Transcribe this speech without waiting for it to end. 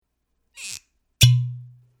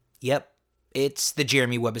Yep, it's the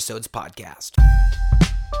Jeremy Webbisodes podcast.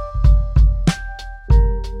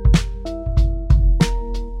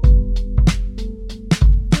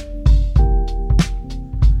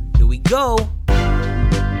 Here we go.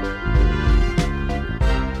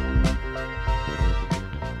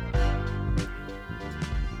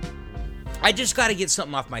 I just got to get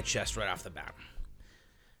something off my chest right off the bat.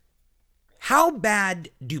 How bad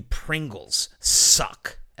do Pringles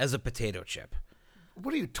suck as a potato chip?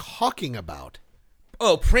 What are you talking about?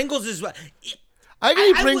 Oh, Pringles is what I can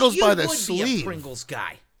eat Pringles by the You would be a sleeve. Pringles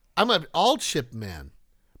guy. I'm an all-chip man.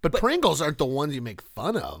 But Pringles aren't the ones you make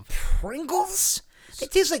fun of. Pringles? It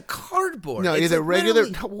tastes like cardboard. No, It's either like regular...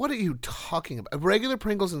 literally- What are you talking about? Regular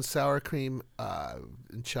Pringles and sour cream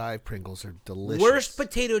and chive Pringles are delicious. Worst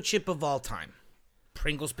potato chip of all time.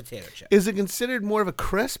 Pringles potato chip. Is it considered more of a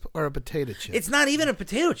crisp or a potato chip? It's not even a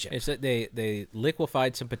potato chip. It's that they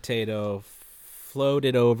liquefied some potato,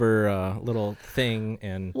 floated over a little thing,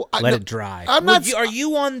 and let it dry. Are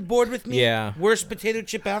you on board with me? Yeah. Worst potato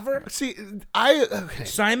chip ever? See,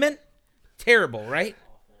 Simon? Terrible, right?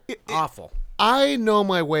 Awful. I know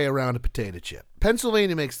my way around a potato chip.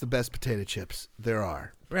 Pennsylvania makes the best potato chips there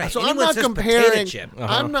are. Right. So Anyone I'm not says comparing. potato chip.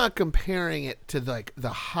 I'm not comparing it to like the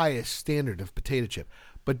highest standard of potato chip.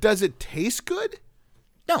 But does it taste good?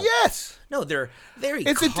 No. Yes. No, they're very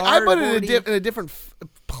I put it cardboardy. in a different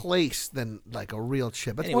place than like a real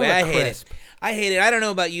chip. It's Anyway, more I of a hate crisp. it. I hate it. I don't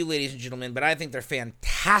know about you, ladies and gentlemen, but I think they're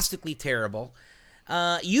fantastically terrible.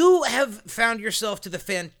 You have found yourself to the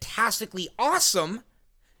fantastically awesome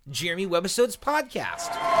Jeremy Webbisodes podcast.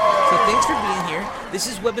 So thanks for being here. This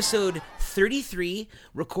is Webbisode 33,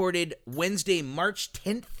 recorded Wednesday, March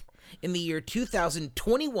 10th in the year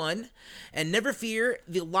 2021. And never fear,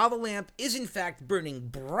 the lava lamp is in fact burning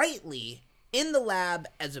brightly in the lab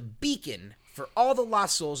as a beacon for all the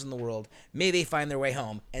lost souls in the world. May they find their way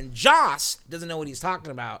home. And Joss doesn't know what he's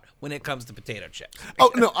talking about when it comes to potato chips.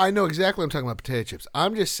 Oh, no, I know exactly what I'm talking about potato chips.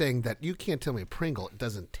 I'm just saying that you can't tell me a Pringle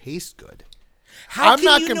doesn't taste good. How I'm can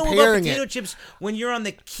not you know about comparing potato it. chips when you're on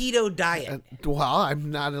the keto diet? Well, I'm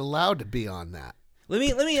not allowed to be on that. Let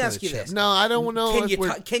me ask you chip. this. No, I don't know.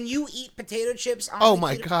 Can you eat potato chips on Oh the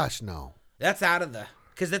my keto? gosh, no. That's out of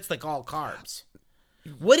because that's like all carbs.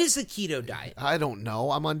 What is the keto diet? I don't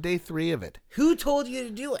know. I'm on day 3 of it. Who told you to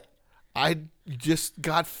do it? I just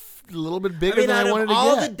got a little bit bigger I mean, than out I wanted of to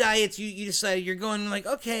all get. the diets, you decided you're going like,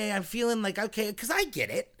 okay, I'm feeling like, okay, because I get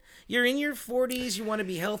it. You're in your 40s, you want to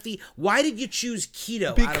be healthy. Why did you choose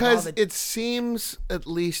keto? Because it seems at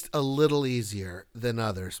least a little easier than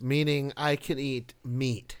others, meaning I can eat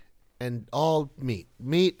meat and all meat.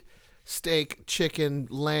 Meat, steak, chicken,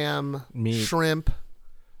 lamb, shrimp,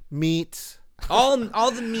 meats. all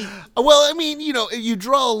the meat. Well, I mean, you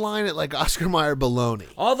draw a line at like Oscar Mayer bologna.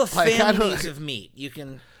 All the Like, I don't- families of meat. You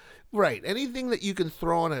can... Right. Anything that you can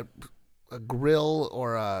throw on a grill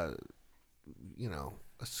or a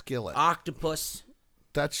skillet. Octopus.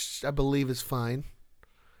 That's, I believe, is fine.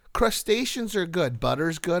 Crustaceans are good.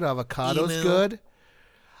 Butter's good. Avocado's Emu. good.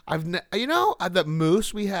 The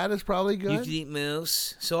moose we had is probably good. You can eat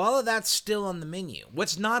moose. So all of that's still on the menu.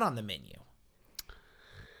 What's not on the menu?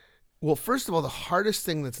 Well, first of all, the hardest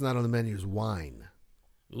thing that's not on the menu is wine.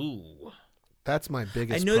 Ooh. That's my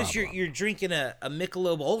biggest I noticed problem. you're drinking a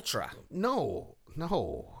Michelob Ultra. No. What are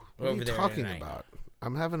Over you there talking tonight. about?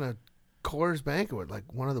 I'm having a Coors banquet like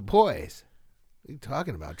one of the boys. What are you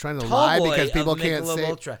talking about? Trying to lie Tall boy because people of can't Michelob say.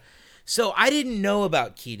 Ultra. So I didn't know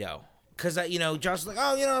about keto because Josh was like,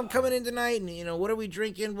 I'm coming in tonight, and what are we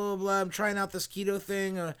drinking? Blah blah blah. I'm trying out this keto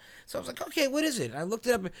thing. So I was like, okay, what is it? And I looked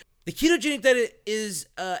it up. The ketogenic diet is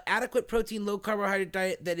adequate protein, low carbohydrate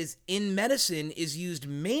diet that is in medicine is used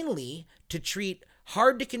mainly to treat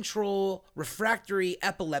hard to control refractory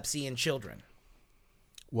epilepsy in children.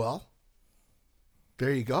 Well,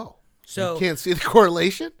 there you go. So you can't see the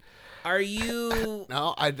correlation? Are you...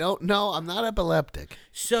 No, I don't know. I'm not epileptic.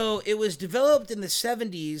 So it was developed in the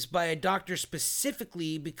 70s by a doctor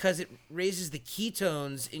specifically because it raises the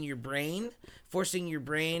ketones in your brain, forcing your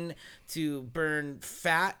brain to burn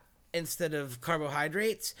fat instead of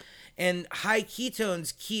carbohydrates. And high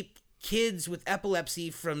ketones keep kids with epilepsy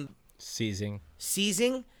from Seizing.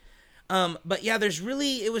 But yeah,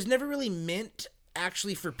 it was never really meant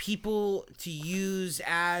actually for people to use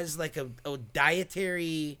as like a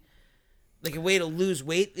dietary, like a way to lose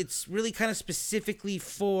weight. It's really kind of specifically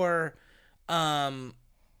for,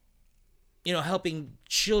 helping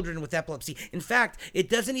children with epilepsy. In fact, it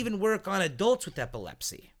doesn't even work on adults with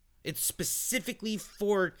epilepsy. It's specifically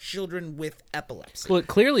for children with epilepsy. Well,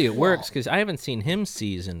 clearly it works because I haven't seen him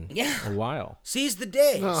seize in a while. Seize the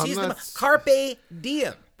day. No, Seize I'm the not- carpe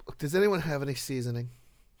diem. Does anyone have any seasoning?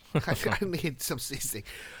 I need some seasoning.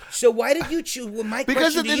 So why did you choose? Well, my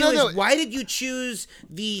question to you is, why did you choose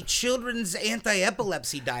the children's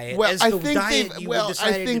anti-epilepsy diet as the diet you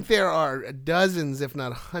decided? I think there are dozens, if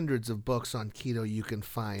not hundreds, of books on keto you can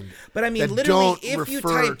find. But I mean, literally, if you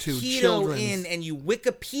type keto in and you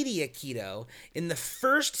Wikipedia keto, in the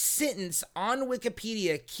first sentence on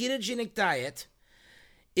Wikipedia, ketogenic diet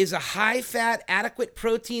is a high-fat, adequate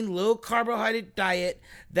protein, low-carbohydrate diet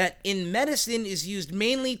that in medicine is used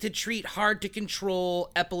mainly to treat hard-to-control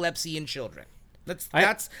epilepsy in children. That's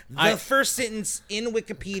the first sentence in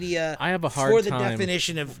Wikipedia for the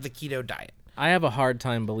definition of the keto diet. I have a hard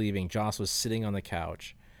time believing Joss was sitting on the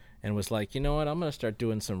couch and was like, you know what, I'm going to start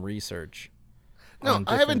doing some research. No,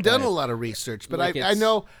 I haven't done a lot of research, but I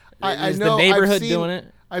know. Is the neighborhood doing it?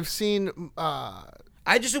 I've seen...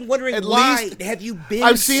 I just am wondering why have you been?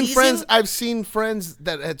 I've seen friends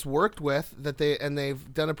that it's worked with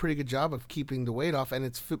they've done a pretty good job of keeping the weight off, and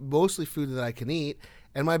it's mostly food that I can eat.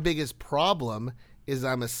 And my biggest problem is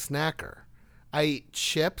I'm a snacker. I eat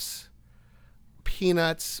chips,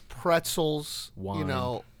 peanuts, pretzels,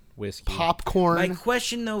 wine, whiskey, popcorn. My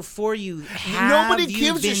question though for you: nobody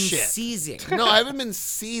gives a shit. Seizing? No, I haven't been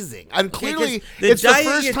seizing. Clearly, it's the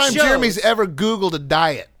first time Jeremy's ever Googled a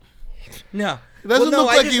diet. No. It doesn't look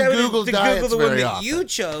like you Google diets the very one that often. You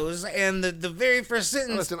chose, and the very first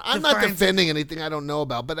sentence. Listen, I'm not defending anything I don't know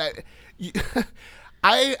about, but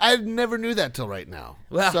I never knew that till right now.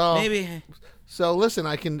 Well, maybe. So listen,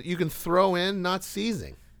 you can throw in not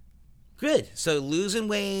seizing. Good. So losing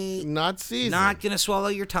weight, not seizing, not gonna swallow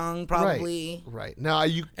your tongue, probably. Right. Now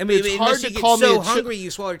it's hard to call me so hungry you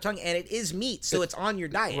swallow your tongue, and it is meat, so it's on your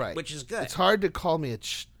diet, which is good. It's hard to call me a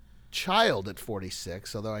child at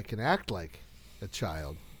 46, although I can act like a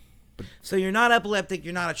child. So you're not epileptic,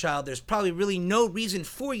 you're not a child. There's probably really no reason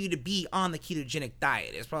for you to be on the ketogenic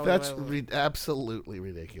diet. It's probably absolutely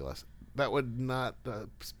ridiculous. That would not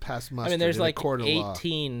pass muster. I mean, there's in like a court of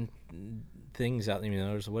 18 things out there.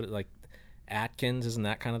 There's like Atkins, isn't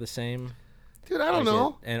that kind of the same? Dude, I don't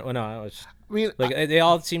know. They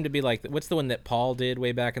all seem to be like, what's the one that Paul did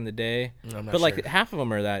way back in the day? I'm not but like sure. half of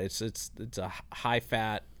them are that it's a high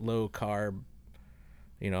fat, low carb.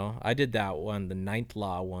 I did that one, the 9th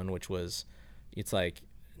Law one, which was, it's like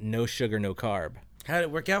no sugar, no carb. How did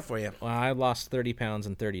it work out for you? Well, I lost 30 pounds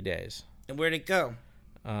in 30 days. And where'd it go?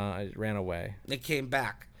 I ran away. It came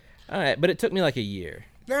back. All right, but it took me like a year.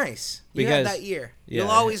 Nice. You had that year. Yeah,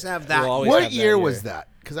 You'll always have that. What year was that?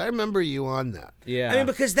 Because I remember you on that. Yeah. I mean,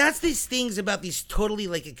 because that's these things about these totally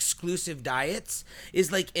like exclusive diets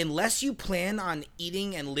is like, unless you plan on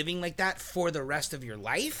eating and living like that for the rest of your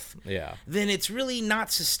life, then it's really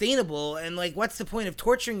not sustainable. And like, what's the point of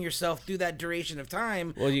torturing yourself through that duration of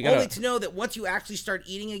time? Well, only to know that once you actually start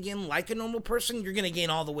eating again like a normal person, you're going to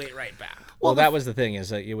gain all the weight right back. Well, that was the thing, is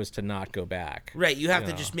that it was to not go back. Right. You have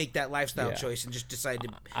to just make that lifestyle choice and just decide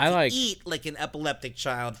to eat like an epileptic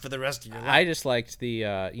child for the rest of your life. I just liked the,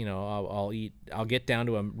 I'll get down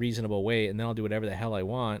to a reasonable weight, and then I'll do whatever the hell I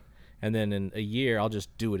want, and then in a year I'll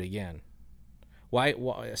just do it again. Why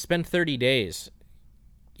spend 30 days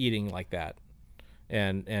eating like that,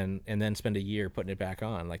 and then spend a year putting it back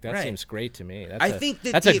on? Like, that seems great to me. I think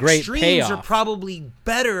that's a the great extremes payoff. are probably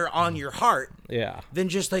better on your heart than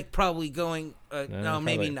just like probably going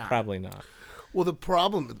maybe not. Probably not. Well, the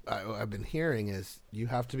problem I've been hearing is you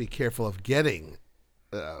have to be careful of getting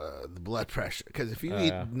the blood pressure, because if you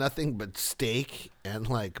eat nothing but steak and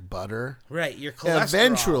like butter, right, your cholesterol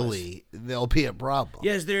eventually there'll be a problem.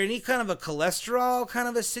 Yeah, is there any kind of a cholesterol kind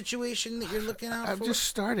of a situation that you're looking out for? I'm just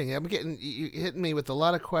starting. I'm getting you hitting me with a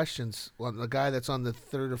lot of questions on the guy that's on the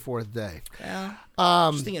 3rd or 4th day. Yeah.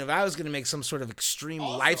 Just thinking, if I was going to make some sort of extreme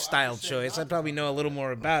lifestyle choice, I'd probably know a little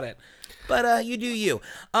more about it. But you do you.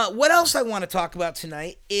 What else I want to talk about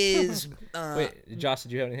tonight is... Wait, Josh,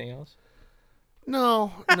 did you have anything else?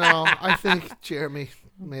 No. I think Jeremy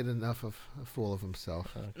made enough of a fool of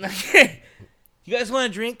himself. Okay. You guys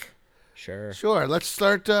want to drink? Sure. Let's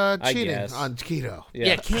start cheating on keto.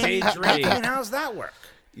 Yeah, can you drink? I mean, how's that work?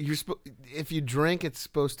 If you drink, it's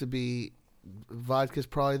supposed to be vodka's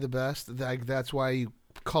probably the best. That's why you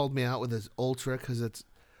called me out with this ultra, because it's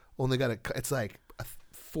only got it's like a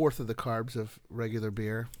fourth of the carbs of regular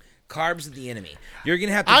beer. Carbs are the enemy. You're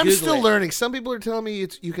gonna have to. I'm Google still it. learning. Some people are telling me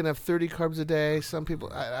you can have 30 carbs a day. Some people,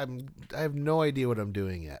 I have no idea what I'm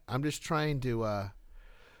doing yet. I'm just trying to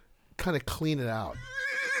kind of clean it out.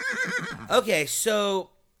 Okay,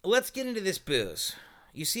 so let's get into this booze.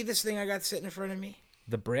 You see this thing I got sitting in front of me?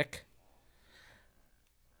 The brick.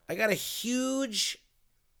 I got a huge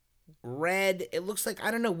red. It looks like, I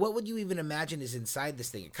don't know, what would you even imagine is inside this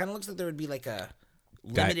thing? It kind of looks like there would be like a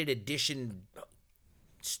limited edition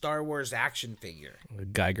Star Wars action figure. A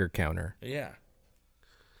Geiger counter. Yeah.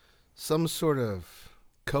 Some sort of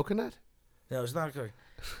coconut? No, it's not good.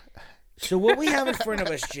 So what we have in front of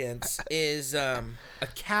us, gents, is a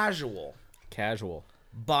casual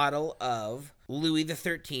bottle of Louis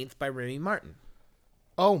XIII by Remy Martin.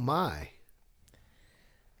 Oh my!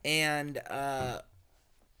 And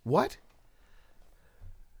what?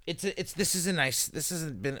 This is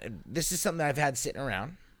something I've had sitting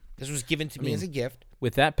around. This was given to me as a gift.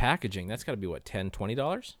 With that packaging, that's got to be what, $10,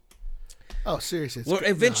 $20? Oh, seriously. Well,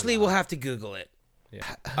 eventually we'll have to Google it. Yeah.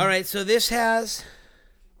 All right, so this has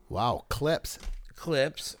wow, clips.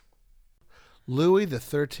 Louis the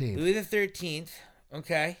 13th. Louis the 13th.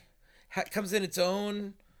 Okay, comes in its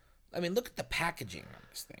own. I mean, look at the packaging on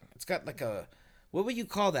this thing. It's got like a, what would you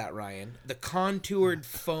call that, Ryan? The contoured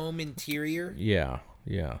foam interior. Yeah.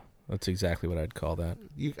 That's exactly what I'd call that.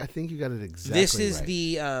 I think you got it exactly. This is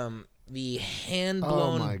right. the hand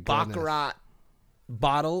blown baccarat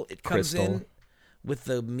bottle. It comes Crystal. in with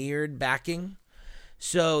the mirrored backing.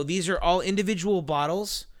 So these are all individual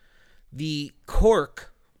bottles. The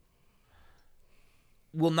cork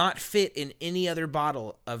will not fit in any other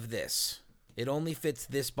bottle of this. It only fits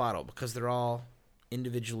this bottle because they're all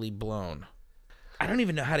individually blown. I don't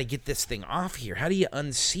even know how to get this thing off here. How do you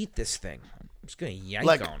unseat this thing? I'm just gonna yank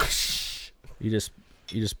on it. You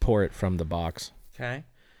just pour it from the box. Okay.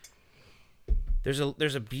 There's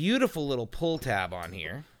a beautiful little pull tab on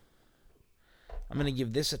here. I'm going to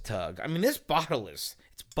give this a tug. I mean, this bottle it's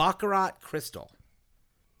Baccarat Crystal.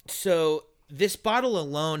 So this bottle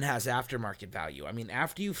alone has aftermarket value. I mean,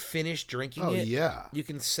 after you finish drinking you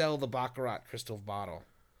can sell the Baccarat Crystal bottle.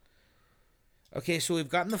 Okay, so we've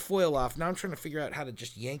gotten the foil off. Now I'm trying to figure out how to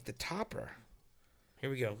just yank the topper. Here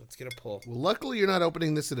we go. Let's get a pull. Well, luckily you're not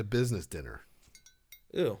opening this at a business dinner.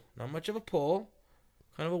 Ooh, not much of a pull.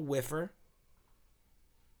 Kind of a whiffer.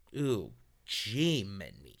 Ooh, gee,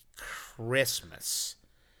 many Christmas.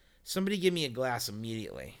 Somebody give me a glass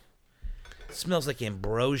immediately. It smells like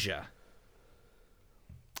ambrosia.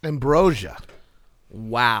 Ambrosia.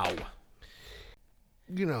 Wow.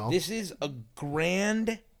 You know. This is a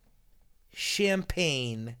Grand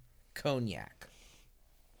Champagne Cognac,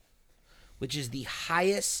 which is the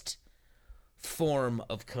highest form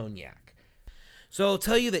of cognac. So I'll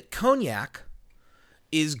tell you that cognac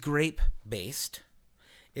is grape-based.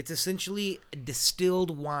 It's essentially a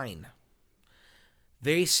distilled wine.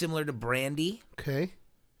 Very similar to brandy. Okay.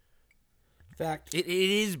 In fact, it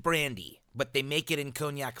is brandy, but they make it in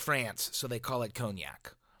Cognac, France, so they call it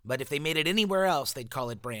cognac. But if they made it anywhere else, they'd call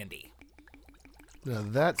it brandy. Now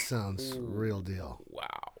that sounds real deal.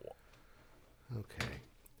 Wow. Okay.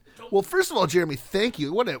 Well, first of all, Jeremy, thank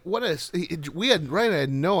you. Ryan had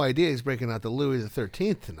no idea he's breaking out the Louis the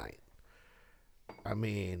 13th tonight. I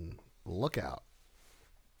mean, look out.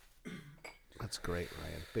 That's great,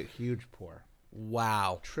 Ryan. Big, huge pour.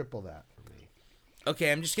 Wow. Triple that for me.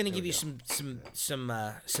 Okay, I'm just gonna give you some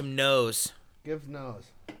nose. Give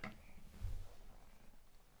nose.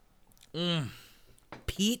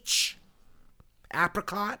 Peach,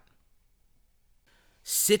 apricot,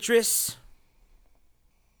 citrus,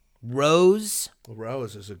 rose.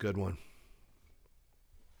 Rose is a good one.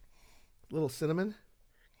 Little cinnamon.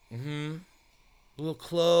 Mm-hmm. A little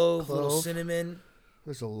clove, little cinnamon.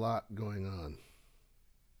 There's a lot going on.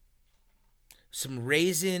 Some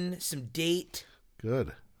raisin, some date.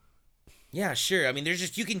 Good. Yeah, sure. I mean, there's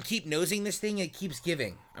just, you can keep nosing this thing. It keeps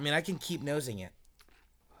giving. I mean, I can keep nosing it.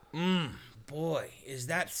 Boy, is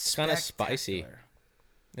that It's kind of spicy. spectacular.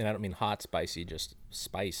 And I don't mean hot spicy, just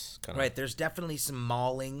spice. Right, there's definitely some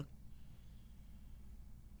malling.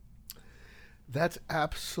 That's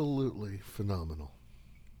absolutely phenomenal.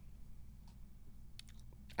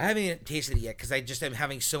 I haven't even tasted it yet because I just am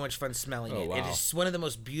having so much fun smelling it. Wow. It is one of the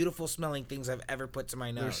most beautiful smelling things I've ever put to my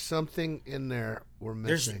nose. There's something in there we're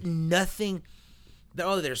missing. There's nothing.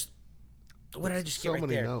 There's. What did I just get so right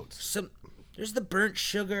many there? notes. There's the burnt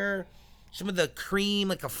sugar, some of the cream,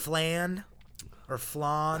 like a flan or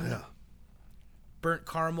flan, Yeah. burnt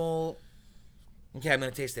caramel. Okay, I'm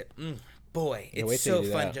gonna taste it. Boy, wait it's till so you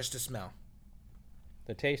do fun that. just to smell.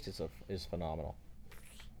 The taste is phenomenal.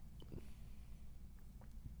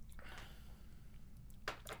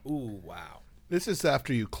 Ooh, wow. This is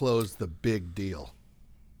after you close the big deal.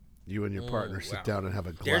 You and your partner sit wow. down and have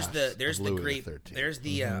a glass. There's of the Louis grape. XIII. There's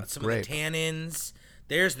the some Grape. of the tannins.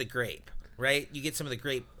 There's the grape, right? You get some of the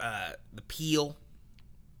grape, the peel.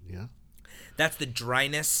 Yeah. That's the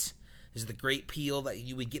dryness. Is the grape peel that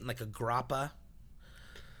you would get in like a grappa,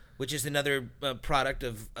 which is another product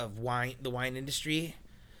of wine, the wine industry.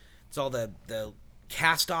 It's all the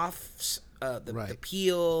cast-offs the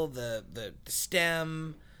peel, the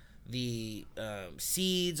stem, the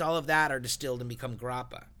seeds, all of that are distilled and become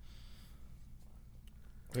grappa.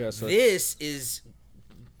 Yeah, so this is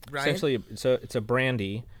Ryan? essentially it's a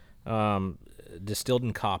brandy distilled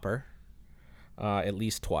in copper at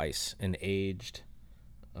least twice and aged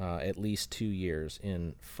at least 2 years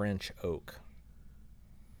in French oak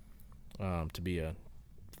to be a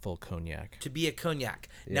full cognac. To be a cognac.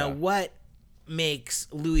 Yeah. Now, what makes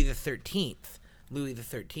Louis the 13th Louis the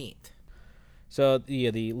 13th? So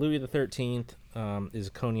the Louis the 13th is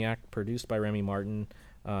a cognac produced by Remy Martin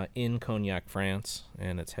in Cognac, France,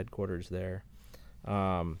 and its headquarters there.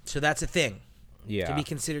 So that's a thing. Yeah. To be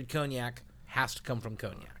considered cognac has to come from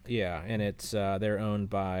Cognac. Yeah, and it's they're owned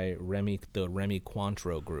by the Remy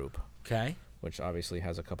Cointreau Group. Okay. Which obviously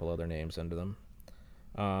has a couple other names under them.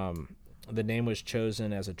 The name was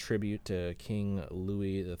chosen as a tribute to King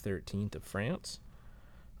Louis XIII of France,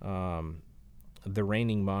 the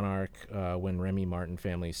reigning monarch when Remy Martin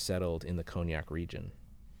family settled in the Cognac region.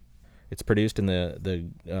 It's produced in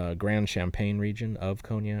the Grand Champagne region of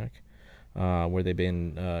Cognac, where they've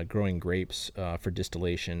been growing grapes for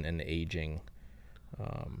distillation and aging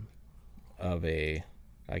of a...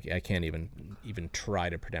 I can't even try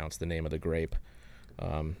to pronounce the name of the grape.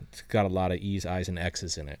 It's got a lot of E's, I's, and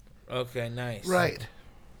X's in it. Okay, nice. Right.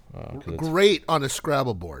 Great on a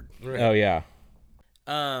Scrabble board. Right. Oh, yeah.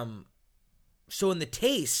 So in the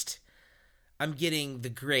taste, I'm getting the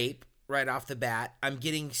grape right off the bat. I'm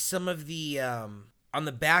getting some of the, on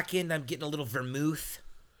the back end, I'm getting a little vermouth.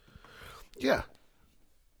 Yeah.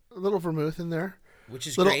 A little vermouth in there. Which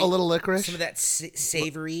is great. great. A little licorice. Some of that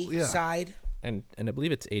savory side. And I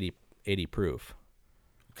believe it's 80 proof.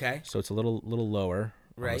 Okay. So it's a little lower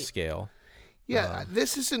on the scale. Yeah,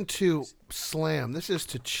 this isn't to slam. This is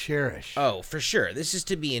to cherish. Oh, for sure. This is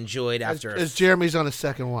to be enjoyed after as Jeremy's on a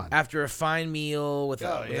second one. After a fine meal with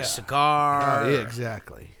a cigar. Oh, yeah,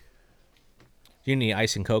 exactly. Do you need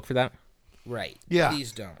ice and Coke for that? Right. Yeah.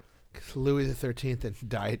 Please don't. Louis XIII and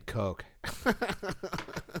Diet Coke.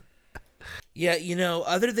 Yeah,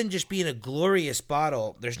 other than just being a glorious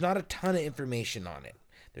bottle, there's not a ton of information on it.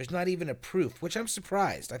 There's not even a proof, which I'm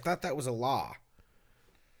surprised. I thought that was a law.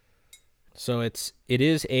 So it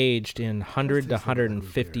is aged in 100 to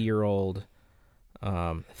 150-year-old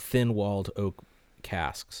thin-walled oak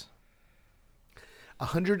casks.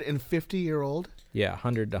 150-year-old? Yeah,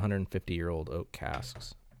 100 to 150-year-old oak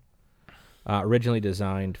casks. Originally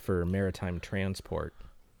designed for maritime transport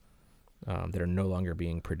that are no longer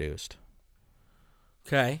being produced.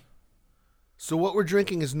 Okay. So what we're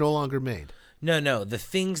drinking is no longer made? No. The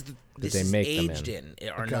things that this they is make them aged in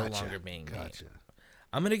are no longer being made.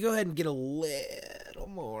 I'm going to go ahead and get a little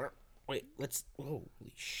more. Wait,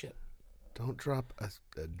 holy shit. Don't drop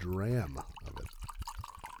a dram of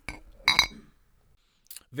it.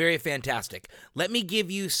 Very fantastic. Let me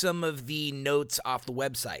give you some of the notes off the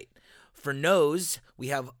website. For nose, we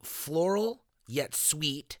have floral yet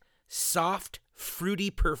sweet, soft, fruity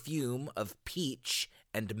perfume of peach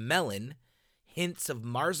and melon, hints of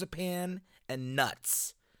marzipan and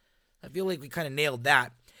nuts. I feel like we kind of nailed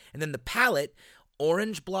that. And then the palate,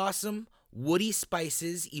 orange blossom, woody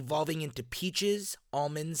spices evolving into peaches,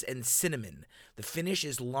 almonds, and cinnamon. The finish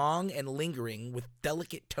is long and lingering with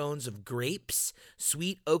delicate tones of grapes,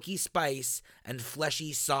 sweet oaky spice, and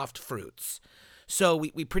fleshy soft fruits. So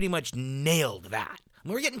we pretty much nailed that.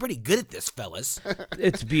 We're getting pretty good at this, fellas.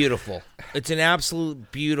 It's beautiful. It's an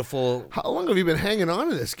absolute beautiful... How long have you been hanging on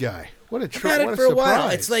to this guy? What a I've had it for a while.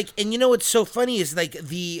 It's like, and what's so funny is like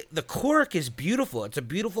the cork is beautiful. It's a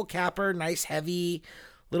beautiful capper, nice heavy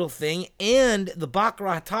little thing, and the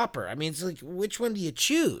Baccarat topper. I mean, it's like, which one do you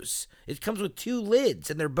choose? It comes with 2 lids,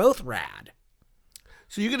 and they're both rad.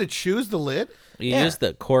 So you're going to choose the lid? You use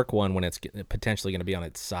the cork one when it's potentially going to be on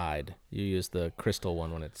its side. You use the crystal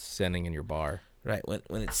one when it's sitting in your bar. Right,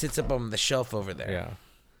 when it sits up on the shelf over there. Yeah.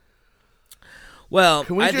 Well,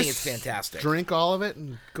 I think it's fantastic. Drink all of it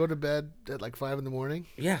and go to bed at like 5 a.m?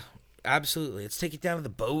 Yeah, absolutely. Let's take it down to the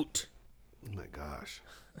boat. Oh my gosh.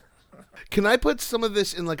 Can I put some of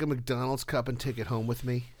this in like a McDonald's cup and take it home with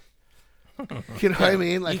me? You know what I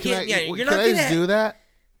mean? Like, can I just do that?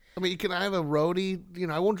 I mean, can I have a roadie?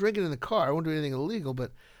 I won't drink it in the car. I won't do anything illegal,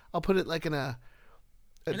 but I'll put it like in a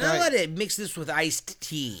You're not allowed to mix this with iced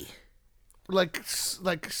tea. Like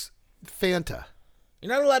Fanta.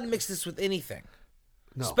 You're not allowed to mix this with anything.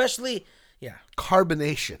 No. Especially,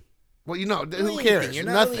 carbonation. Well, who cares? You're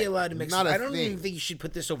not Nothing. really allowed to mix it. I don't even think you should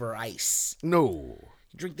put this over ice. No.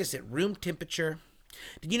 You drink this at room temperature.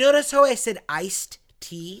 Did you notice how I said iced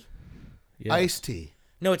tea? Yeah. Iced tea.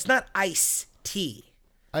 No, it's not ice tea.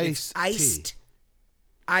 Iced tea.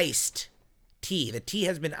 Iced tea. The tea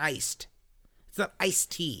has been iced. It's not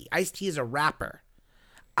iced tea. Iced tea is a wrapper.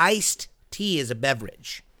 Iced tea is a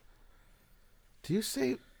beverage. Do you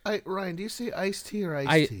say, Ryan? Do you say iced tea or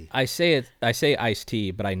iced tea? I say iced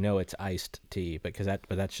tea, but I know it's iced tea but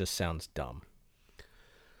that just sounds dumb.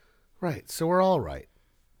 Right. So we're all right.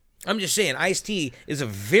 I'm just saying, iced tea is a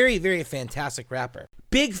very, very fantastic wrapper.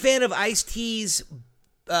 Big fan of iced tea's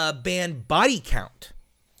band Body Count.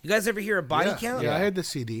 You guys ever hear of Body Count? Yeah, I had the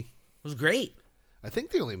CD. It was great. I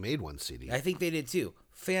think they only made one CD. I think they did too.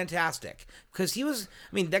 Fantastic. Because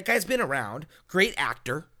that guy's been around. Great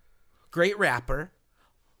actor. Great rapper.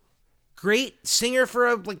 Great singer for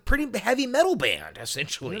a pretty heavy metal band,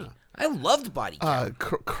 essentially. Yeah. I loved Body Count.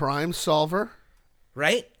 Crime Solver.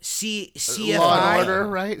 Right? CFI. Law and Order,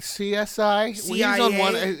 right? CSI. CIA. He's on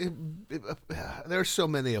one. There's so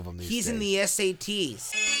many of them these days. He's in the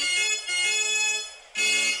SATs.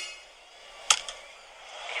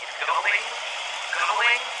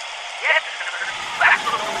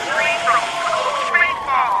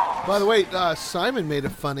 By the way, Simon made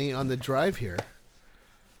it funny on the drive here.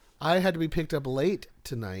 I had to be picked up late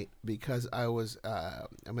tonight because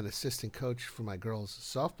I'm an assistant coach for my girls'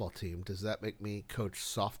 softball team. Does that make me coach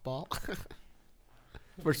softball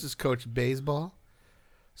versus Coach Beisbol?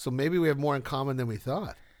 So maybe we have more in common than we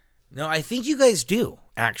thought. No, I think you guys do,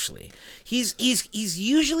 actually. He's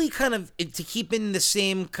usually kind of, to keep in the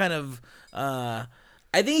same kind of, I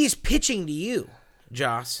think he's pitching to you,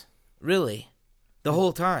 Joss, really, the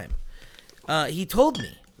whole time. He told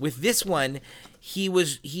me with this one,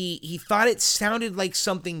 he thought it sounded like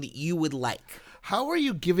something that you would like. How are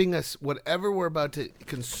you giving us whatever we're about to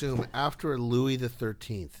consume after a Louis the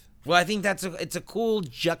 13th? Well, I think it's a cool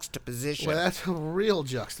juxtaposition. Well, that's a real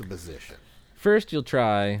juxtaposition. First, you'll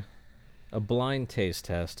try a blind taste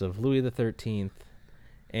test of Louis the 13th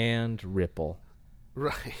and Ripple.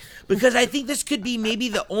 Right. Because I think this could be maybe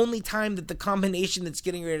the only time that the combination that's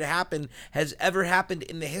getting ready to happen has ever happened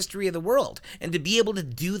in the history of the world. And to be able to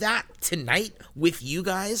do that tonight with you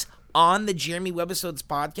guys on the Jeremy Webbisodes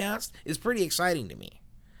podcast is pretty exciting to me.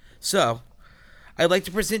 So, I'd like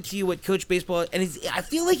to present to you what Coach Beisbol, and I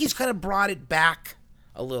feel like he's kind of brought it back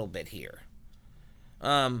a little bit here.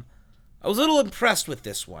 I was a little impressed with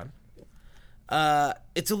this one.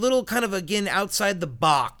 It's a little kind of, again, outside the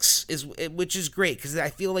box, which is great, because I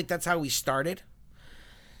feel like that's how we started.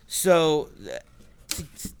 So,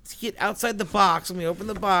 to get outside the box, let me open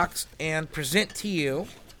the box and present to you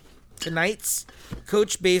tonight's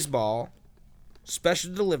Coach Beisbol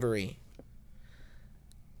special delivery.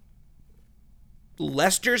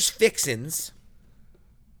 Lester's Fixins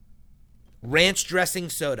Ranch Dressing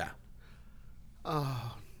Soda.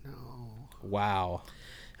 Oh, no. Wow.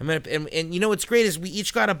 And you know what's great is we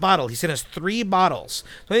each got a bottle. He sent us 3 bottles.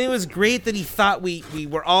 So I think it was great that he thought we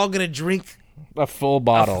were all going to drink a full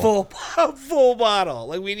bottle. A full bottle.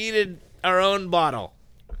 Like we needed our own bottle.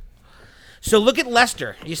 So look at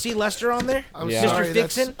Lester. You see Lester on there? I'm Yeah. sorry, Mr.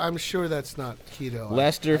 Fixin? I'm sure that's not keto.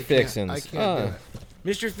 Lester Fixins. I can't do it.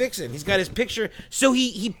 Mr. Fixin. He's got his picture. So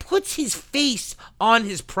he puts his face on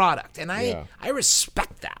his product. And I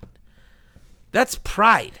respect that. That's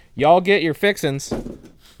pride. Y'all get your fixins.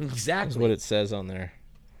 Exactly. That's what it says on there.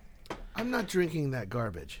 I'm not drinking that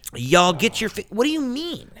garbage. Y'all get your... What do you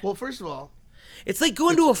mean? Well, first of all... It's like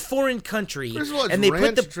going to a foreign country. First of all, it's and they ranch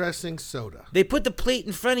put the dressing soda. They put the plate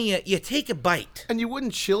in front of you. You take a bite. And you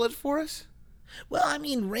wouldn't chill it for us? Well, I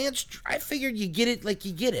mean, ranch... I figured you get it like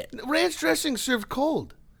you get it. Ranch dressing served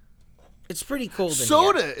cold. It's pretty cold in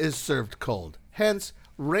Soda here. is served cold. Hence,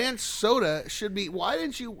 ranch soda should be... Why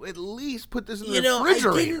didn't you at least put this in the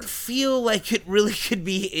refrigerator? I didn't feel like it really could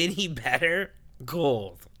be any better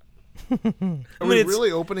cold. Are we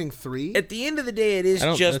really opening 3? At the end of the day, it is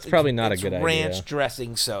just... That's probably not a good ranch idea.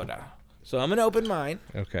 dressing soda. So I'm going to open mine.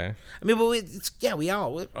 Okay. I mean, but we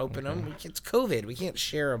all open them. It's COVID. We can't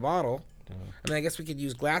share a bottle. I mean, I guess we could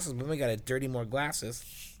use glasses, but we got to dirty more glasses.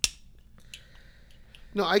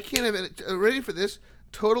 No, I can't have it. Ready for this?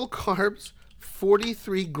 Total carbs,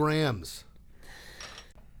 43 grams.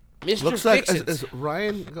 Mr. Looks like Fixins. is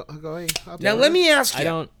Ryan going up? Now, let me ask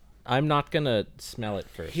you. I'm not going to smell it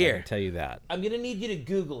first. Here. I can tell you that. I'm going to need you to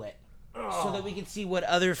Google it so that we can see what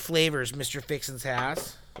other flavors Mr. Fixins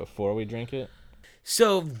has. Before we drink it?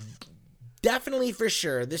 So, definitely for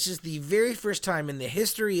sure, this is the very first time in the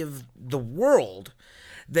history of the world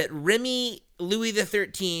that Remy, Louis the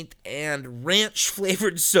 13th, and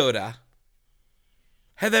ranch-flavored soda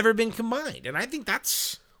have ever been combined. And I think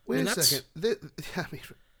that's... Wait a second.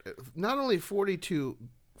 Not only 43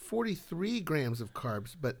 grams of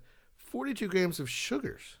carbs, but 42 grams of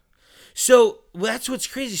sugars. So, that's what's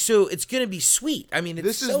crazy. So, it's going to be sweet. I mean,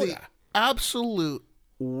 it's soda. absolute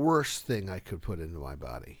worst thing I could put into my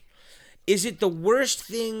body. Is it the worst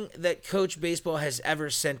thing that Coach Beisbol has ever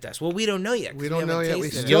sent us? Well, we don't know yet. 'Cause We don't know yet. We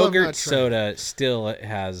tasted it. still have Yogurt not tried soda still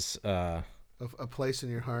has, a place in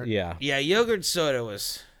your heart. yeah. Yeah, yogurt soda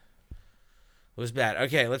was bad.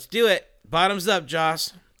 Okay, let's do it. Bottoms up,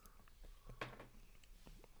 Joss.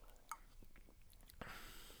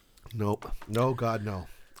 Nope. No, God, no.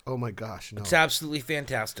 Oh my gosh, no. It's absolutely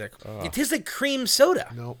fantastic. It tastes like cream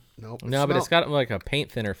soda. Nope. Nope. No, but it's got like a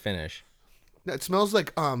paint thinner finish. It smells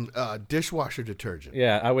like dishwasher detergent.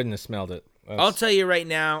 Yeah, I wouldn't have smelled it. I'll tell you right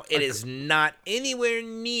now, it is not anywhere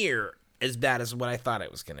near as bad as what I thought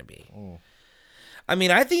it was going to be. I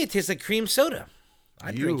mean, I think it tastes like cream soda.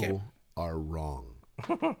 I'd drink it. You are wrong.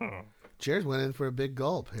 Jared went in for a big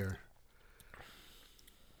gulp here.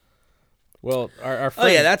 Well, our Oh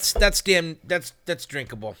friend, yeah, that's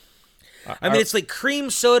drinkable. I mean, it's like cream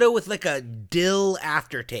soda with like a dill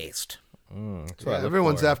aftertaste. that's what I look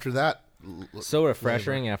Everyone's for. after that. So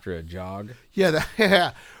refreshing after a jog. Yeah,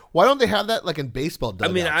 yeah. Why don't they have that like in baseball dugouts?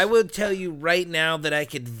 I mean, I would tell you right now that I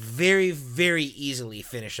could very, very easily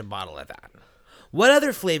finish a bottle of that. What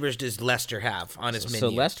other flavors does Lester have on his So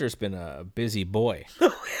menu? Lester's been a busy boy.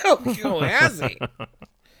 Oh, has he?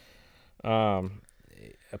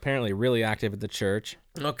 Apparently really active at the church.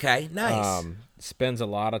 Okay, nice. Spends a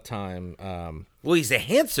lot of time. Well, he's a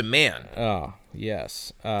handsome man. Oh,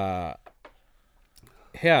 yes.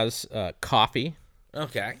 Has coffee,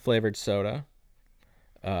 Okay. flavored soda,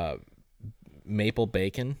 maple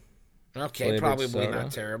bacon, Okay, Flavored probably soda.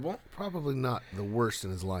 not terrible. Probably not the worst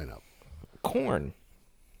in his lineup. corn.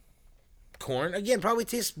 Corn, again, probably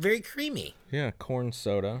tastes very creamy. Yeah, corn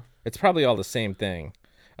soda. It's probably all the same thing.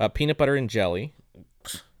 Peanut butter and jelly.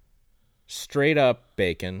 Straight up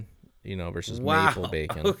bacon, versus Wow. maple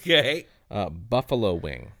bacon. Okay. Buffalo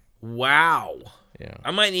wing. Wow. Yeah.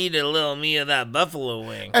 I might need a little me of that buffalo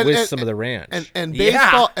wing. With some of the ranch. And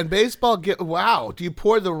Yeah. baseball wow. Do you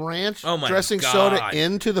pour the ranch Oh my dressing God. soda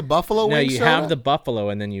into the buffalo No, wing you soda? have the buffalo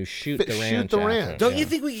and then you shoot the Shoot ranch. the after. ranch. Don't Yeah. you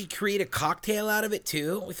think we could create a cocktail out of it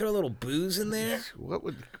too? We throw a little booze in there. What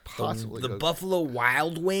would possibly The go? Buffalo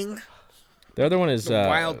Wild Wing, The other one is the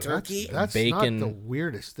Wild Turkey. That's bacon- not the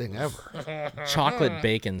weirdest thing ever. chocolate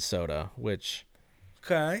bacon soda, which,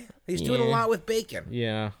 Okay, he's doing a Yeah. lot with bacon.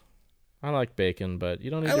 yeah, I like bacon, but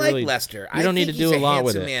you don't need I to like really. Lester. You don't need to think do he's a lot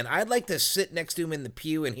with handsome it. Man, I'd like to sit next to him in the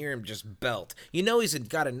pew and hear him just belt. He's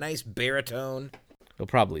got a nice baritone. He'll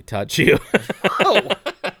probably touch you. Whoa,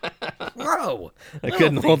 whoa! I don't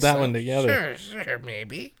couldn't hold think that so. one together. Sure,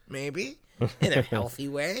 maybe, in a healthy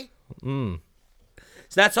way.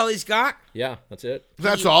 So that's all he's got. Yeah, that's it.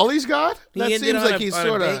 That's all he's got? He That ended seems on like a- he's on a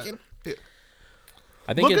sort bacon? of.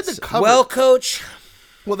 I think Look at it's the cover. Well, Coach,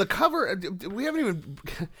 Well, the cover. We haven't even.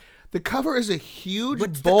 The cover is a huge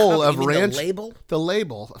what's the bowl cover? of You mean ranch. the label? The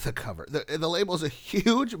label. The cover. The label is a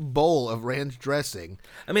huge bowl of ranch dressing.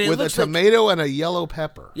 I mean, it with a looks like- tomato and a yellow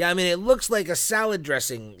pepper. Yeah, I mean, it looks like a salad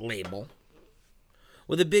dressing label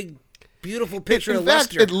with a big, beautiful picture In of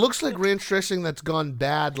fact, Lester. it looks like ranch dressing that's gone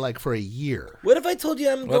bad like for a year. What if I told you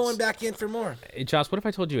I'm going back in for more? Hey, Josh, what if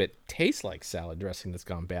I told you it tastes like salad dressing that's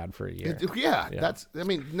gone bad for a year? Yeah, that's. I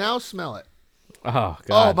mean, now smell it. Oh, Oh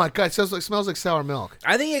God. my God! It smells like sour milk.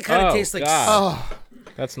 I think it kind of Oh, tastes like. God. Oh,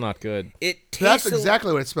 That's not good. It tastes that's a-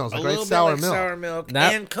 exactly what it smells a like, little right? Sour bit like milk. sour milk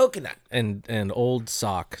That- and coconut And old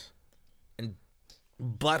socks. and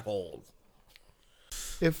butthole.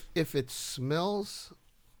 If it smells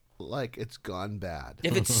like it's gone bad,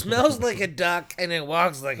 If it smells like a duck and it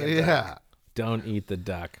walks like a duck. yeah. Don't eat the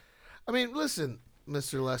duck. I mean, listen,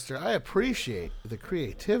 Mr. Lester, I appreciate the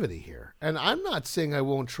creativity here, and I'm not saying I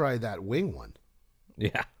won't try that wing one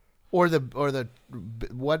Yeah. or the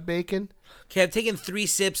what bacon. Okay, I've taken 3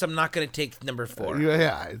 sips. I'm not going to take number 4.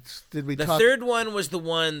 Yeah, did we The talk? third one was the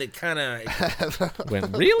one that kind of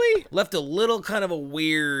When really? left a little kind of a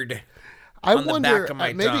weird. I on the wonder. back of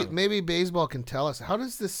my maybe tongue. maybe baseball can tell us, how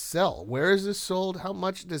does this sell? Where is this sold? How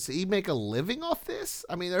much does he make a living off this?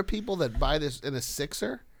 I mean, there are people that buy this in a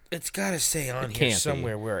sixer. It's got to say on here Can't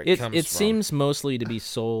somewhere be. where it comes It from. seems mostly to be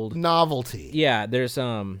sold. Novelty. Yeah, there's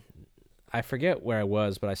I forget where I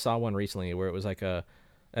was, but I saw one recently where it was like I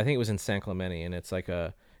think it was in San Clemente, and it's like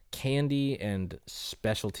a candy and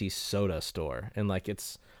specialty soda store, and like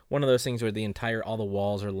it's one of those things where all the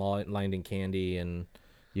walls are lined in candy, and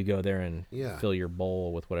you go there and Yeah. fill your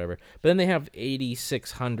bowl with whatever. But then they have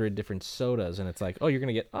 8,600 different sodas, and it's like, oh, I'm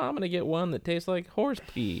gonna get one that tastes like horse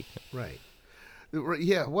pee. Right.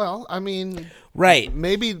 Yeah. Well, I mean, Right.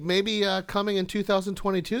 maybe coming in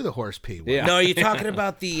 2022, the horse pee. One. Yeah. No, are you talking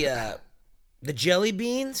about the jelly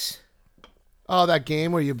beans? Oh, that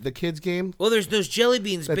game where the kids game? Well, there's those jelly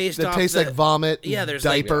beans based that off tastes like vomit. Yeah, there's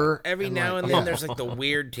diaper. Like, every now and then there's like the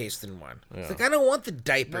weird tasting one. Yeah. It's like I don't want the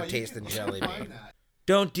diaper tasting jelly bean.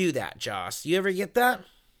 Don't do that, Joss. You ever get that?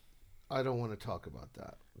 I don't want to talk about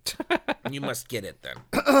that. You must get it then.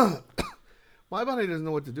 My body doesn't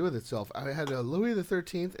know what to do with itself. I had a Louis the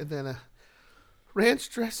 13th and then a ranch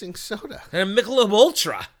dressing soda. And a Michelob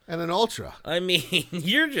Ultra. And an Ultra. I mean,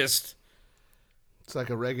 you're just... It's like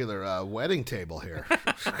a regular wedding table here.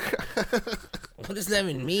 What does that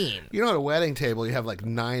even mean? You know, at a wedding table, you have like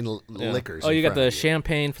 9 liquors. Oh, you got the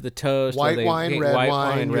champagne for the toast. White wine, red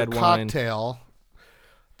wine, red cocktail.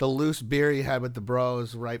 The loose beer you had with the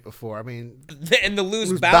bros right before. I mean... And the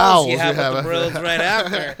loose bowels you have with the bros right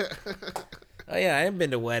after. Oh, yeah, I haven't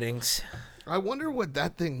been to weddings. I wonder what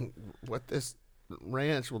this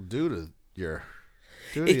ranch will do to your...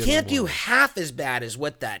 It can't do half as bad as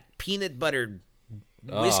what that peanut butter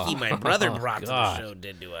whiskey my brother brought to the show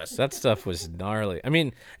did to us. That stuff was gnarly. I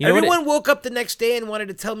mean, everyone woke up the next day and wanted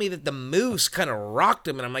to tell me that the mousse kind of rocked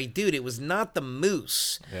him, and I'm like, dude, it was not the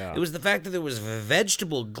mousse. Yeah. It was the fact that there was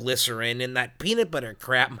vegetable glycerin in that peanut butter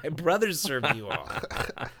crap my brother served you all.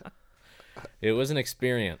 It was an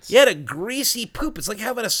experience. You had a greasy poop. It's like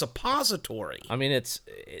having a suppository. I mean,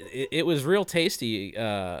 it was real tasty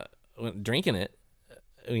drinking it.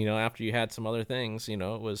 You know, after you had some other things, you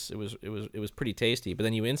know, it was pretty tasty. But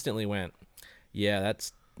then you instantly went, yeah,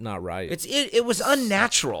 that's not right. It was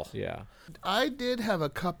unnatural. Yeah. I did have a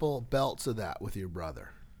couple belts of that with your brother.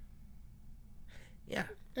 Yeah.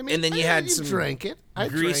 I mean, and then you had some drank it.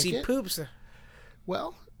 greasy poops.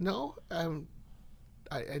 Well, no,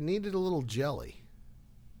 I needed a little jelly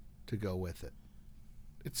to go with it.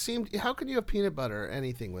 It seemed, how can you have peanut butter or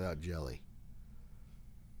anything without jelly?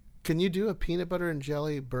 Can you do a peanut butter and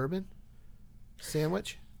jelly bourbon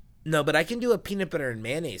sandwich? No, but I can do a peanut butter and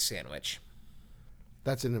mayonnaise sandwich.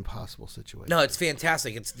 That's an impossible situation. No, it's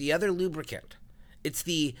fantastic. It's the other lubricant. It's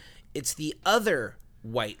the other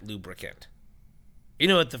white lubricant. You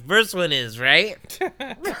know what the first one is, right?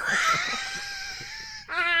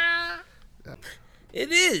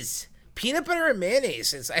 It is. Peanut butter and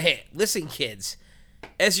mayonnaise. Hey, listen, kids.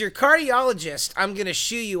 As your cardiologist, I'm going to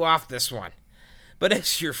shoo you off this one. But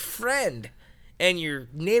as your friend and your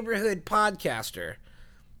neighborhood podcaster,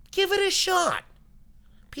 give it a shot.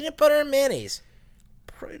 Peanut butter and mayonnaise.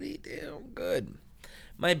 Pretty damn good.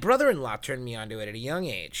 My brother-in-law turned me onto it at a young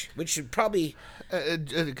age, which should probably...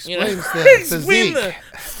 it explains the physique. The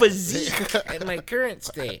physique at my current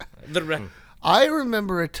state. I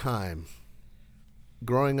remember a time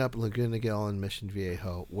growing up in Laguna Niguel and Mission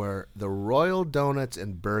Viejo where the Royal Donuts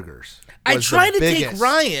and Burgers I tried to take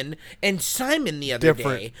Ryan and Simon the other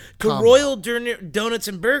day to combo. Royal Donuts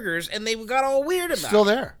and Burgers, and they got all weird about it. Still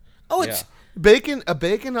there. Oh, it's... a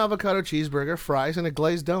bacon avocado cheeseburger, fries, and a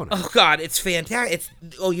glazed donut. Oh, God, it's fantastic.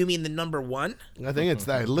 You mean the number one? I think it's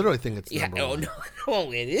that. I literally think it's number one.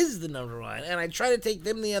 No, it is the number one. And I tried to take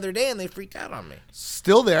them the other day, and they freaked out on me.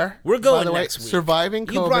 Still there. We're going by the next way, week. Surviving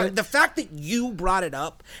COVID. The fact that you brought it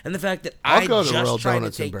up, and the fact that I'll I go to just Royal tried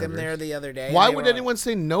Donuts to and take them Burgers. there the other day. Why would anyone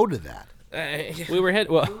say no to that? We were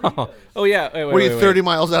Oh yeah. Were you 30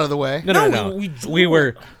 miles out of the way? No. We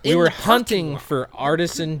were hunting for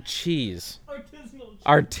artisan cheese.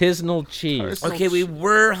 Artisanal cheese. Okay, we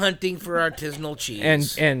were hunting for artisanal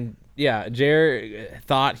cheese. And yeah, Jer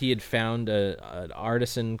thought he had found an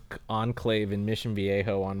artisan enclave in Mission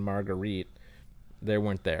Viejo on Marguerite. They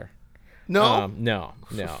weren't there. No? No.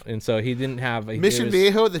 And so he didn't have... Mission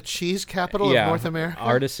Viejo, the cheese capital of North America?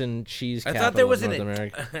 Artisan cheese capital thought there was of an North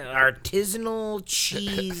America. artisanal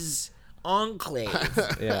cheese enclave.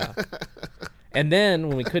 Yeah. And then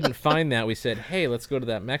when we couldn't find that, we said, hey, let's go to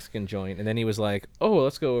that Mexican joint. And then he was like, oh,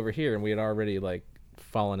 let's go over here. And we had already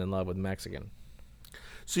fallen in love with Mexican.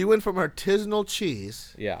 So you went from artisanal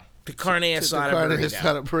cheese... Yeah. To carne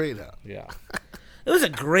asada burrito. Yeah. It was a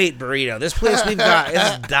great burrito. This place we've got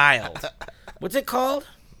is dialed. What's it called?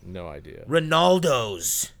 No idea.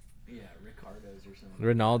 Ronaldo's. Yeah, Ricardo's or something.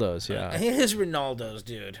 Ronaldo's, yeah. I think it is Ronaldo's,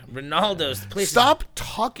 dude. Ronaldo's. The place. Stop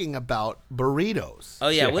talking about burritos. Oh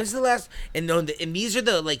yeah. When's the last? And these are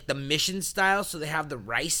the mission style, so they have the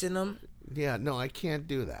rice in them. Yeah, no, I can't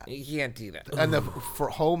do that. You can't do that. And for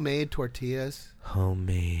homemade tortillas.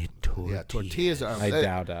 Homemade tortillas. Yeah, tortillas are. I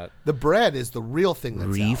doubt that. The bread is the real thing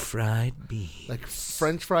that's refried beans. Like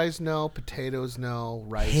French fries, no. Potatoes, no.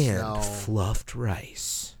 Rice, no. Hand fluffed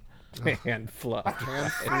rice. Hand fluffed.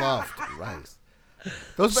 Hand fluffed rice.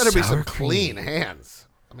 Those better be some clean hands.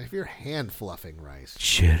 I mean, if you're hand fluffing rice.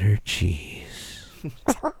 Cheddar cheese.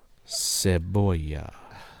 Cebolla.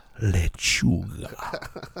 Lechuga.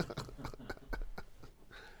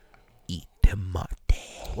 Eat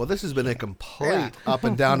tomate. Well, this has been a complete up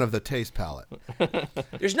and down of the taste palette.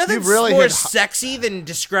 There's nothing You've really more hit- sexy than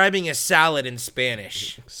describing a salad in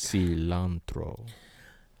Spanish. Cilantro.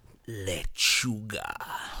 Lechuga.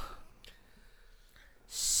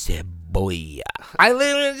 Cebolla. I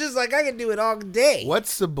literally just like, I can do it all day.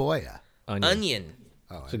 What's cebolla? Onion.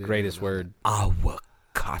 Oh, It's the greatest word.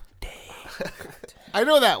 Aguacate. I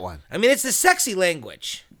know that one. I mean, it's the sexy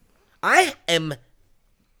language. I am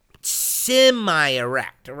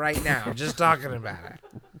semi-erect right now, just talking about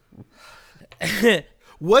it.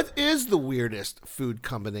 What is the weirdest food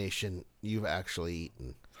combination you've actually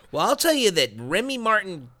eaten? Well, I'll tell you that Remy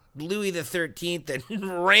Martin, Louis the 13th,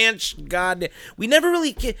 and Ranch, we never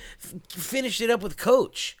really finished it up with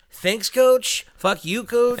Coach. Thanks, Coach. Fuck you,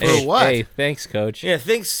 Coach. Hey, what? Hey, thanks, Coach. Yeah,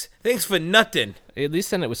 thanks for nothing. At least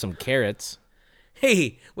send it with some carrots.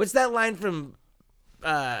 Hey, what's that line from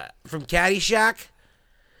Caddyshack?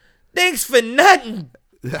 Thanks for nothing.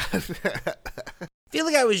 Feel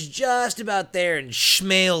like I was just about there and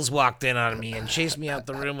Schmales walked in on me and chased me out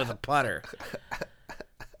the room with a putter.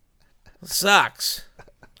 Sucks.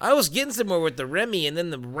 I was getting somewhere with the Remy, and then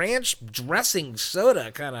the ranch dressing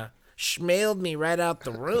soda kind of schmaled me right out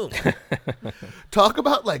the room. Talk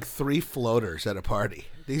about like 3 floaters at a party.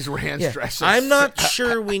 These ranch dressings. I'm not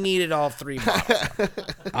sure we needed all 3 bottles.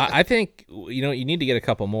 I think, you need to get a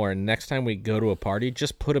couple more. And next time we go to a party,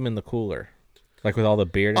 just put them in the cooler. Like with all the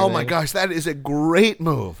beer and Oh my everything. gosh, that is a great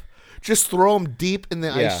move. Just throw them deep in the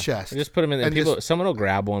ice chest. Just put them in there. And Someone will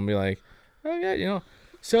grab one and be like, oh, yeah,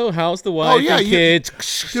 so how's the wife and you-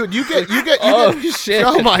 kids? Dude, you get Oh, shit.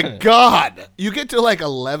 Oh my god. You get to like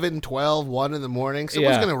 11, 12, 1 in the morning.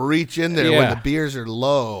 Someone's Yeah. going to reach in there when Yeah. the beers are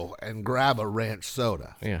low and grab a ranch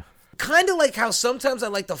soda. Yeah. Kind of like how sometimes I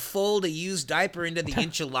like to fold a used diaper into the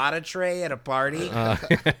enchilada tray at a party.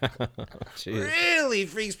 Jeez. Really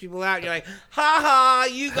freaks people out. You're like, ha ha,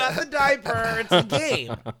 you got the diaper. It's a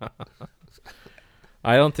game.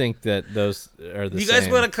 I don't think that those are the You same.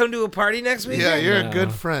 guys want to come to a party next week? Yeah, you're a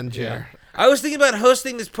good friend, Jer. I was thinking about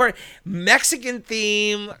hosting this party. Mexican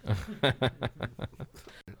theme.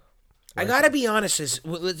 I got to be honest,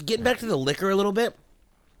 let's get back to the liquor a little bit.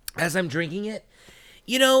 As I'm drinking it,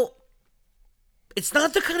 it's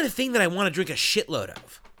not the kind of thing that I want to drink a shitload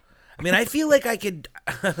of. I mean, I feel like I could...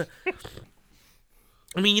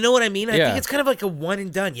 I mean, you know what I mean? I think it's kind of like a one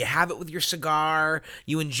and done. You have it with your cigar,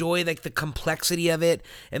 you enjoy like the complexity of it,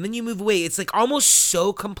 and then you move away. It's like almost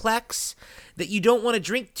so complex that you don't want to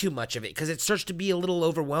drink too much of it because it starts to be a little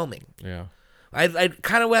overwhelming. Yeah. I'd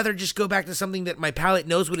kind of rather just go back to something that my palate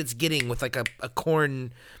knows what it's getting with like a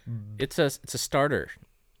corn It's a starter.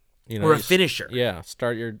 or a finisher. Yeah.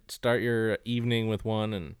 Start your evening with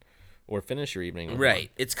one or finish your evening with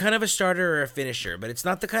Right. It's kind of a starter or a finisher, but it's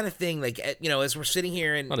not the kind of thing like, as we're sitting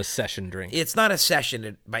here and one. Not a session drink. it's not a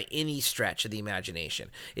session by any stretch of the imagination.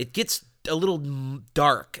 It gets a little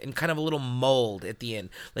dark and kind of a little mold at the end.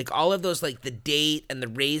 Like all of those, like the date and the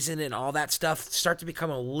raisin and all that stuff start to become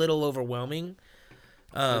a little overwhelming.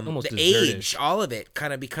 Almost The deserted. age, all of it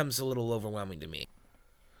kind of becomes a little overwhelming to me.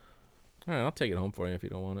 All right, I'll take it home for you if you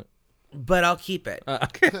don't want it. But I'll keep it.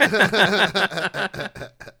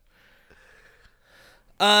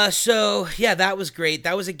 So yeah, that was great.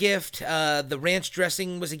 That was a gift. The ranch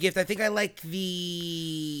dressing was a gift. I think I like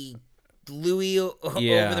the Louis over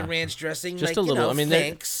the ranch dressing. Just like, a little. I mean,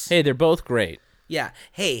 thanks. they're both great. Yeah.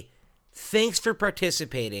 Hey, thanks for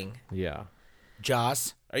participating. Yeah.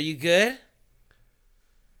 Joss, are you good?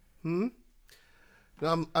 I'm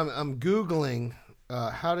Googling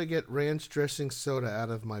how to get ranch dressing soda out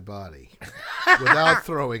of my body without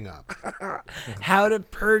throwing up. How to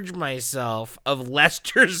purge myself of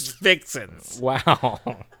Lester's fixins. Wow.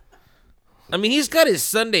 I mean, he's got his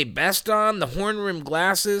Sunday best on, the horn rim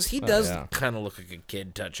glasses. He does yeah. kind of look like a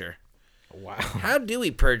kid toucher. Wow. How do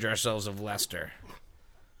we purge ourselves of Lester?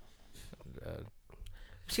 I'm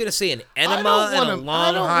just going to say an enema and a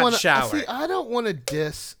long hot shower. See, I don't want to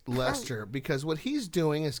diss Lester because what he's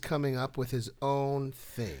doing is coming up with his own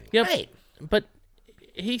thing. Yep. Right. But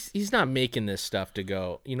he's not making this stuff to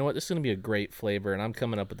go, you know what, this is going to be a great flavor, and I'm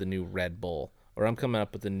coming up with a new Red Bull, or I'm coming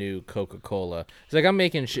up with a new Coca-Cola. It's like I'm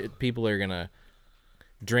making shit people are going to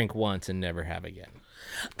drink once and never have again.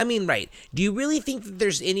 I mean, right. Do you really think that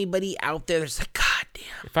there's anybody out there that's like, God damn,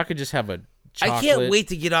 If I could just have a I can't chocolate wait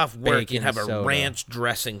to get off work bacon and have a soda. ranch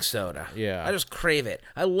dressing soda. Yeah. I just crave it.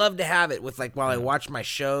 I love to have it with like while I watch my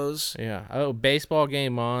shows. Yeah. Oh, baseball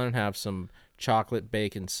game on, have some chocolate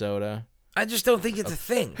bacon soda. I just don't think it's a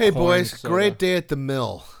thing. Hey, Corn boys, soda. great day at the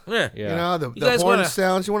mill. Yeah. Yeah. You know, the guys horn wanna-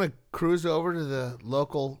 sounds. You want to cruise over to the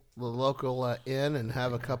local the local inn and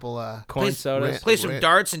have a couple Corn sodas. Play some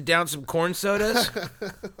darts and down some corn sodas.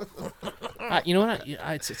 You know what?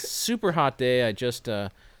 It's a super hot day. I just,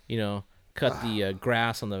 cut the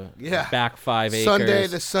grass on the back 5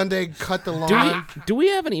 acres. Sunday, cut the lawn. Do we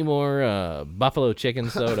have any more buffalo chicken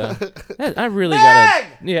soda? I really gotta.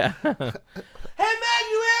 Yeah. Hey, man,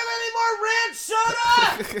 you have any more ranch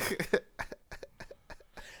soda?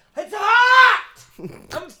 It's hot!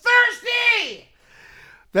 I'm thirsty!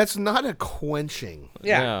 That's not a quenching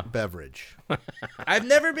beverage. I've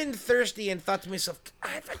never been thirsty and thought to myself,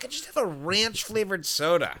 if I could just have a ranch-flavored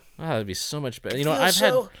soda. Oh, that'd be so much better.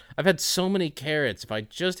 I've had so many carrots. If I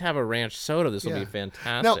just have a ranch soda, this will be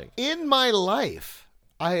fantastic. Now, in my life,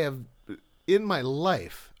 I have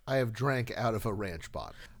drank out of a ranch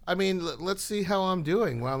bottle. I mean, let's see how I'm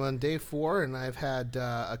doing. Well, I'm on day 4, and I've had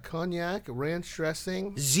a cognac, ranch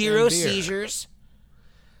dressing, 0 seizures.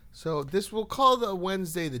 So we'll call the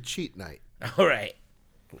Wednesday the cheat night. All right.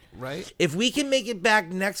 Right? If we can make it back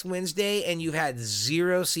next Wednesday and you've had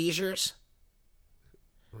 0 seizures,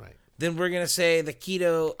 right, then we're going to say the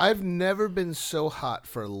keto... I've never been so hot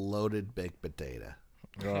for a loaded baked potato.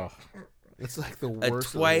 Oh. It's like the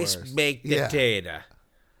worst A twice-baked potato.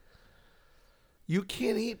 You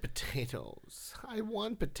can't eat potatoes. I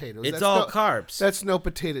want potatoes. It's all carbs. That's no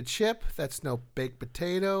potato chip. That's no baked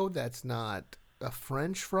potato. That's not a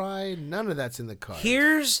French fry. None of that's in the carbs.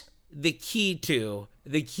 Here's the key to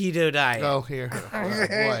the keto diet. Oh, here. Oh,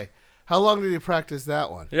 boy. How long did you practice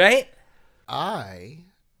that one? Right? I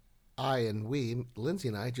and we, Lindsay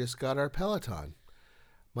and I, just got our Peloton.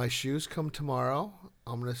 My shoes come tomorrow.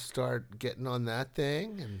 I'm going to start getting on that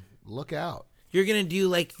thing and look out. You're going to do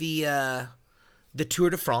like the Tour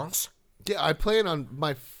de France? Yeah, I plan on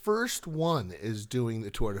my first one is doing the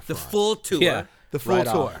Tour de France. The full tour? Yeah. The full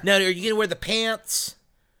tour. Now, are you going to wear the pants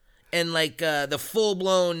and like the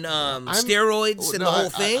full-blown steroids and the whole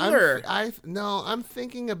thing? I'm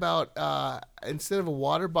thinking about instead of a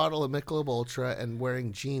water bottle of Michelob Ultra and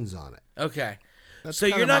wearing jeans on it. Okay. That's so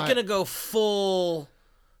you're not going to go full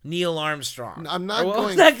Neil Armstrong. I'm not what going.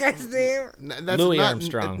 was that guy's name? Louis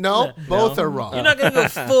Armstrong. No, both are wrong. You're not going to go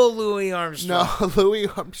full Louis Armstrong. No, Louis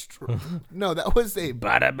Armstrong. No, that was a.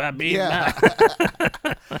 Yeah.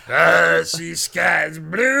 I see skies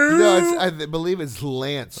blue. No, I believe it's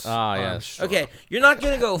Lance. Ah, yes. Armstrong. Okay, you're not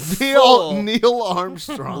going to go full Neil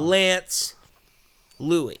Armstrong. Lance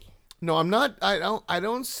Louis. No, I'm not. I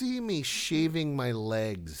don't see me shaving my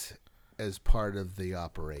legs as part of the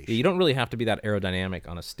operation. You don't really have to be that aerodynamic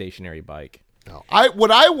on a stationary bike. No,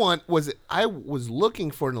 what I want was I was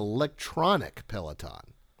looking for an electronic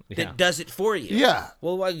Peloton that does it for you. Yeah.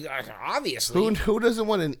 Well, obviously. Who doesn't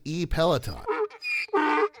want an e-Peloton?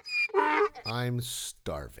 I'm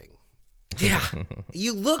starving. Yeah.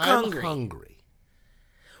 You look I'm hungry.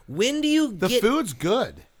 When do you The food's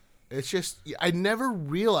good. It's just I never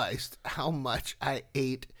realized how much I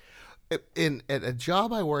ate. At a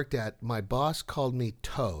job I worked at, my boss called me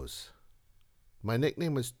Toes. My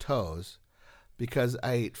nickname was Toes because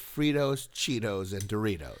I ate Fritos, Cheetos, and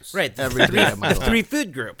Doritos. Right. Every day of my life. 3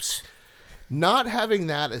 food groups. Not having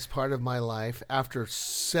that as part of my life after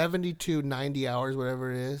 72, 90 hours,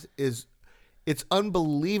 whatever it is it's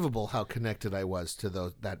unbelievable how connected I was to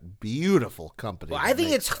that beautiful company. Well, I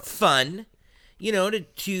think it's fun.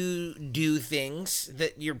 To do things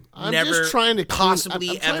that you're never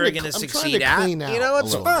possibly ever going to succeed at.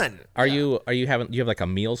 It's fun. Do you have like a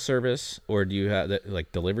meal service, or do you have that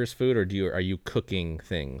like delivers food, or are you cooking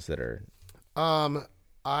things that are?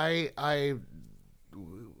 I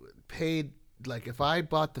paid, like, if I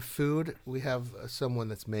bought the food, we have someone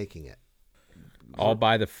that's making it. I'll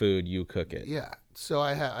buy the food, you cook it. Yeah. So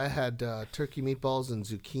I had turkey meatballs and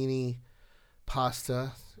zucchini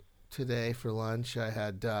pasta. Today for lunch, I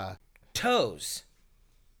had Toes.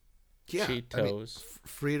 Yeah, Cheetos,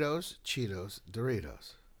 Fritos, Cheetos,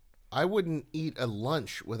 Doritos. I wouldn't eat a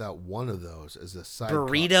lunch without one of those as a side.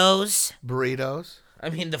 Burritos. Burritos.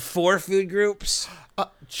 I mean, the 4 food groups.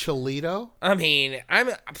 Cholito. I mean,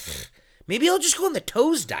 maybe I'll just go on the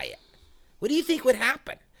Toes diet. What do you think would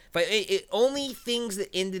happen if only things that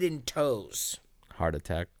ended in toes? Heart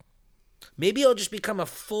attack. Maybe I'll just become a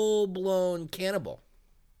full-blown cannibal.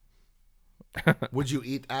 Would you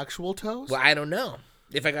eat actual toes? Well, I don't know.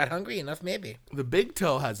 If I got hungry enough, maybe. The big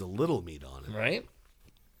toe has a little meat on it. Right?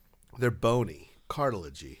 They're bony,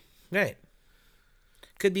 cartilagey. Right.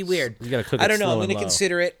 Could be weird. You gotta cook it I don't know. slow I'm going and to low.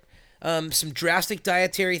 consider it. Some drastic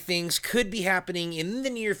dietary things could be happening in the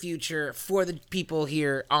near future for the people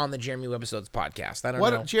here on the Jeremy Webbisodes podcast. I don't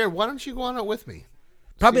know. Jared, why don't you go on it with me?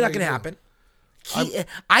 Probably not going to happen.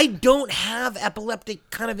 I don't have epileptic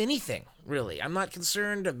kind of anything. really. I'm not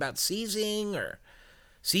concerned about seasoning or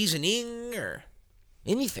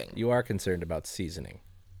anything. You are concerned about seasoning.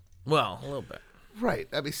 Well, a little bit. Right.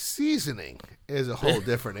 I mean, seasoning is a whole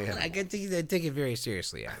different animal. I take it very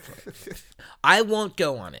seriously, actually. I won't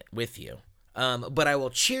go on it with you, but I will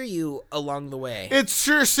cheer you along the way. It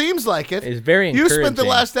sure seems like it. It's very You encouraging. spent the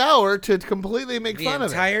last hour to completely make The fun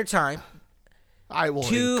of it. entire time. I will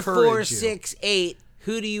 2, encourage 4, you. 6, 8.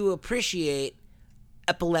 Who do you appreciate?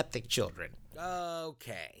 Epileptic children.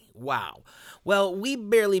 Okay. Wow. Well, we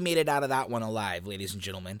barely made it out of that one alive, ladies and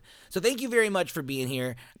gentlemen. So thank you very much for being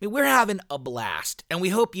here. I mean, we're having a blast, and we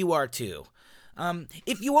hope you are too.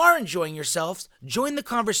 If you are enjoying yourselves, join the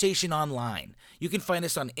conversation online. You can find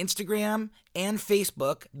us on Instagram and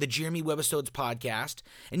Facebook, the Jeremy Webisodes Podcast,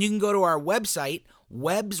 and you can go to our website,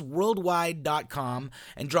 websworldwide.com,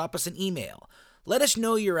 and drop us an email. Let us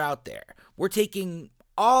know you're out there. We're taking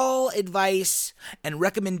all advice and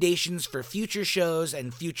recommendations for future shows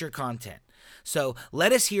and future content. So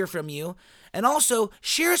let us hear from you. And also,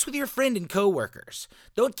 share us with your friend and coworkers.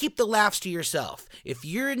 Don't keep the laughs to yourself. If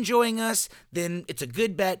you're enjoying us, then it's a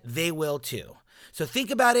good bet they will too. So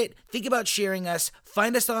think about it. Think about sharing us.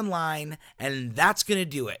 Find us online. And that's going to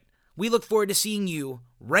do it. We look forward to seeing you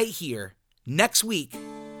right here next week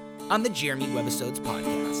on the Jeremy Webisodes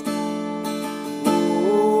Podcast.